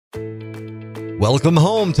Welcome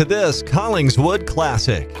home to this Collingswood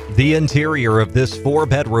Classic. The interior of this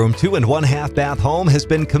 4-bedroom, 2.5 bath home has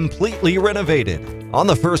been completely renovated. On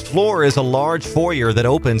the first floor is a large foyer that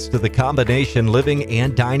opens to the combination living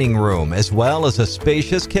and dining room, as well as a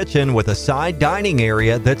spacious kitchen with a side dining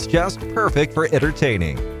area that's just perfect for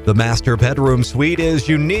entertaining. The master bedroom suite is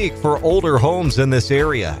unique for older homes in this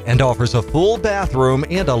area and offers a full bathroom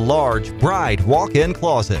and a large, bright walk-in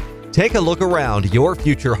closet. Take a look around your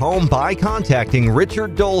future home by contacting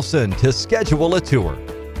Richard Dolson to schedule a tour.